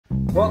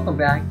Welcome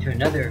back to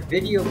another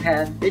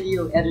VideoPad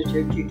Video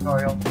Editor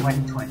Tutorial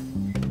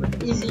 2020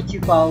 with easy to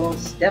follow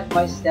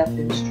step-by-step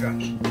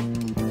instructions.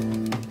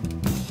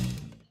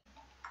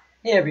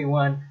 Hey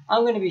everyone,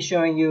 I'm going to be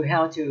showing you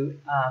how to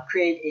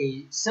create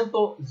a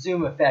simple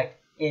zoom effect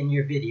in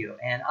your video,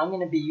 and I'm going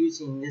to be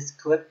using this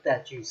clip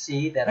that you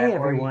see that I've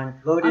already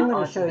loaded I'm going to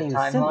onto show the you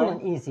timeline. simple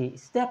and easy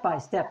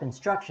step-by-step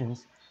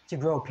instructions to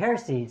grow pear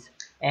seeds.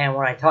 And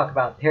when I talk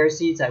about pear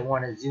seeds, I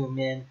want to zoom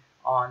in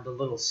on the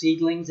little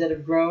seedlings that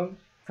have grown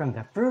from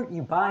the fruit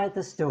you buy at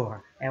the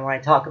store. And when I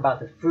talk about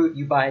the fruit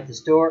you buy at the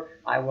store,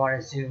 I want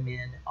to zoom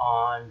in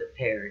on the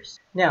pears.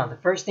 Now, the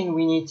first thing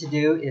we need to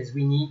do is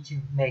we need to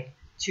make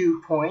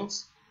 2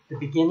 points, the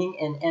beginning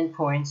and end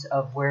points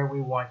of where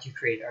we want to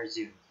create our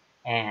zoom.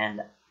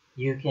 And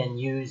you can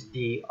use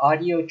the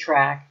audio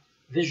track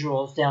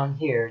visuals down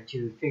here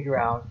to figure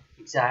out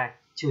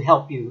to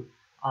help you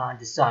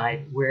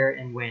decide where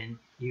and when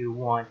you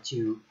want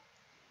to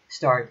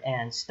start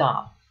and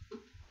stop.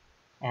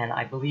 And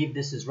I believe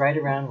this is right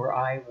around where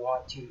I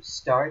want to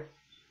start.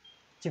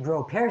 To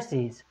grow pear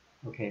seeds.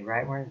 Okay,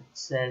 right where it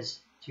says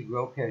to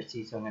grow pear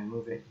seeds, so I'm going to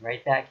move it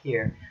right back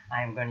here.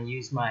 I'm going to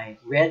use my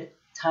red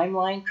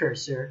timeline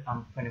cursor.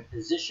 I'm going to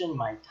position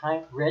my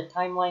red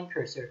timeline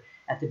cursor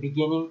at the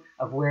beginning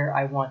of where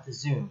I want the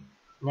zoom.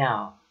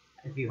 Now,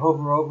 if you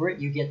hover over it,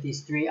 you get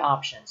these 3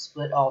 options: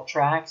 split all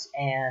tracks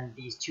and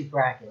these 2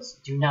 brackets.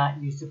 Do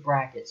not use the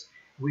brackets.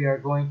 We are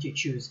going to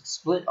choose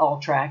split all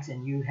tracks,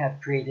 and you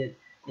have created,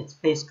 it's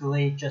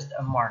basically just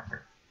a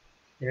marker.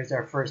 There's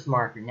our first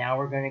marker. Now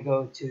we're going to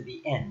go to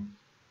the end.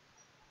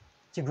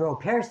 To grow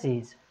pear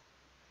seeds.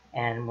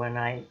 And when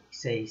I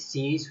say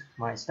seeds,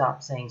 when I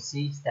stop saying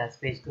seeds, that's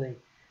basically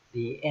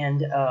the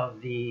end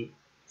of the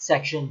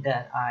section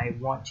that I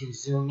want to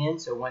zoom in.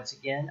 So once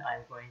again,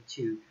 I'm going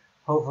to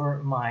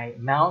hover my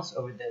mouse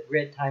over the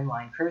red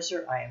timeline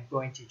cursor. I am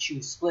going to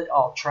choose split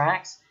all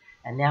tracks.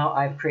 And now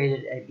I've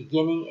created a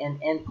beginning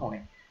and end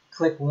point.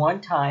 Click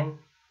one time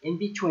in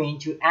between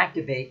to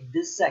activate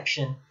this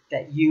section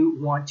that you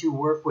want to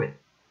work with.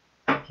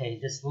 Okay,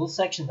 this little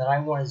section that I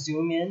want to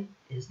zoom in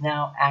is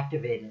now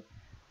activated.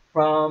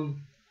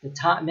 From the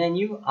top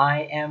menu,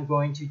 I am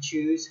going to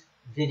choose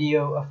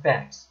Video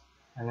Effects.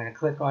 I'm going to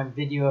click on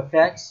Video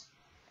Effects,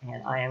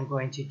 and I am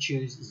going to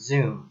choose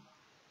Zoom.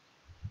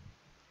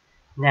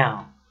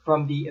 Now,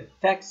 from the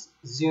Effects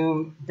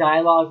Zoom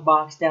dialog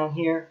box down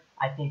here,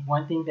 I think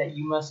one thing that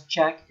you must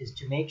check is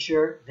to make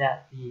sure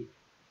that the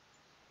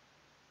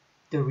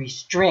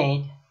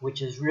restraint,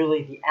 which is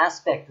really the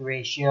aspect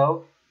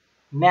ratio,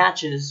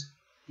 matches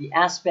the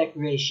aspect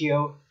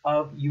ratio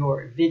of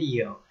your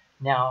video.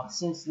 Now,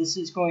 since this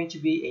is going to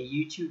be a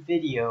YouTube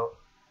video,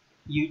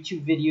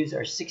 YouTube videos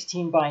are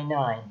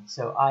 16:9,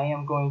 so I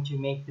am going to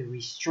make the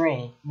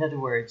restraint, in other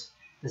words,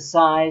 the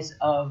size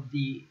of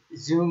the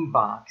zoom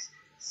box,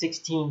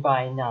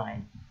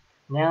 16:9.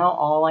 Now,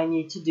 all I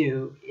need to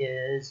do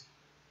is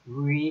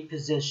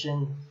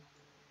reposition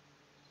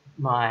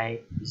my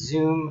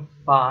zoom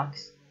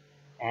box,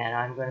 and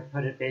I'm going to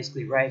put it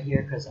basically right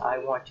here because I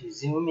want to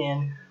zoom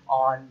in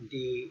on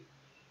the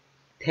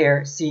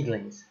pear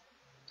seedlings.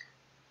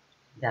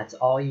 That's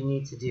all you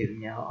need to do.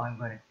 Now I'm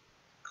going to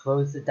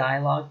close the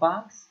dialog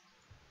box.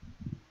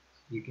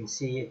 You can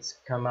see it's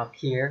come up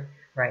here,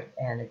 right,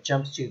 and it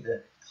jumps to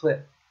the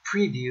clip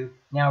preview.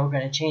 Now we're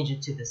going to change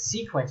it to the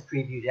sequence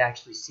preview to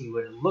actually see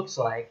what it looks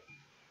like.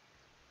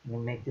 I'm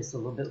going to make this a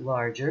little bit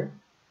larger.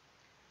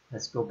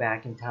 Let's go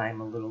back in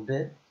time a little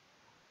bit.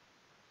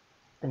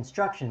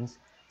 Instructions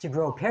to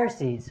grow pear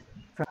seeds.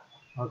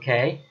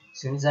 Okay, as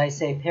soon as I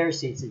say pear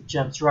seeds, it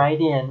jumps right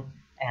in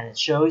and it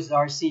shows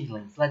our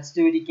seedlings. Let's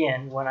do it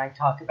again when I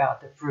talk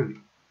about the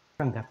fruit.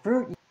 From the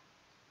fruit.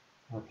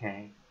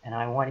 Okay, and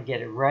I want to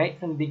get it right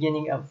from the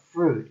beginning of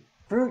fruit.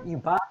 Fruit you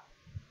buy.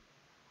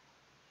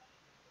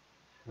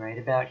 Right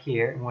about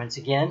here. And once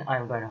again,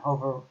 I'm going to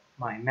hover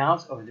my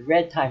mouse over the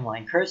red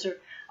timeline cursor.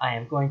 I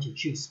am going to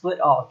choose split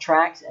all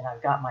tracks, and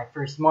I've got my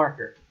first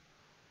marker.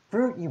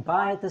 Fruit you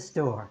buy at the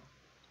store.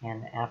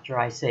 And after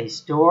I say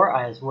store,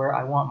 is where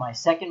I want my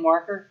second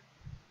marker.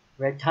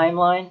 Red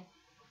timeline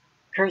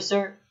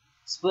cursor,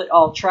 split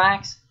all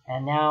tracks,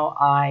 and now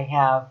I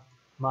have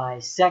my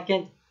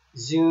second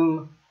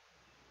zoom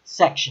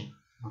section.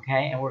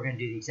 Okay, and we're going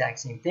to do the exact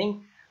same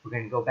thing. We're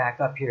going to go back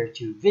up here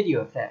to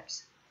Video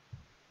Effects.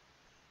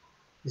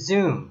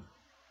 Zoom.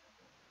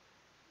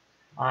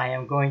 I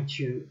am going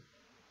to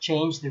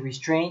change the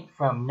restraint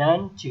from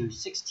none to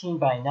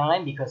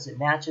 16:9 because it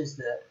matches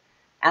the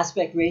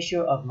aspect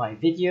ratio of my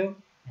video.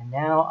 And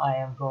now I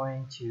am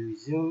going to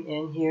zoom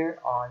in here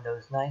on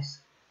those nice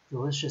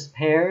delicious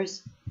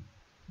pears.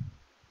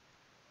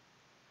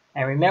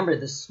 And remember,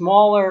 the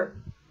smaller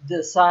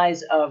the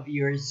size of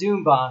your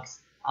zoom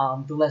box,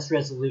 the less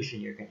resolution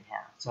you're going to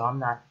have. So I'm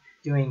not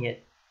doing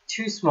it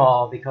too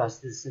small because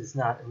this is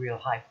not a real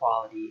high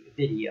quality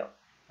video.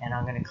 And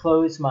I'm going to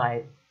close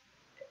my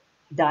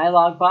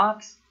dialog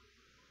box,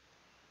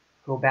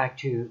 go back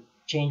to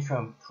change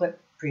from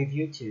clip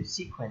preview to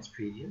sequence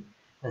preview.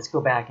 Let's go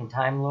back in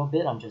time a little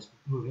bit. I'm just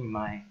moving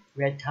my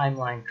red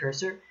timeline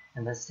cursor,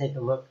 And let's take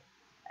a look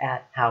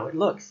at how it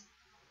looks.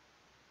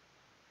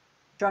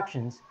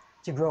 Instructions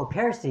to grow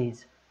pear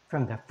seeds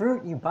from the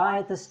fruit you buy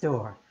at the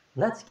store.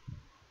 Looks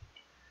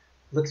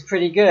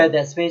pretty good.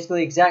 That's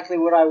basically exactly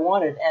what I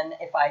wanted. And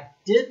if I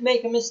did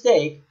make a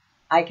mistake,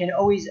 I can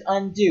always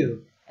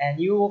undo. And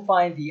you will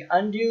find the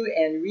undo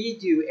and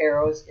redo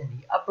arrows in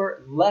the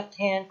upper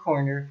left-hand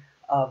corner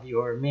of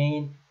your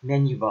main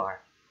menu bar.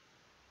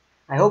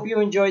 I hope you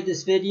enjoyed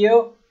this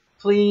video.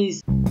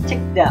 Please tick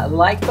that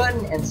like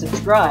button and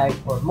subscribe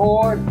for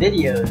more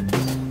videos.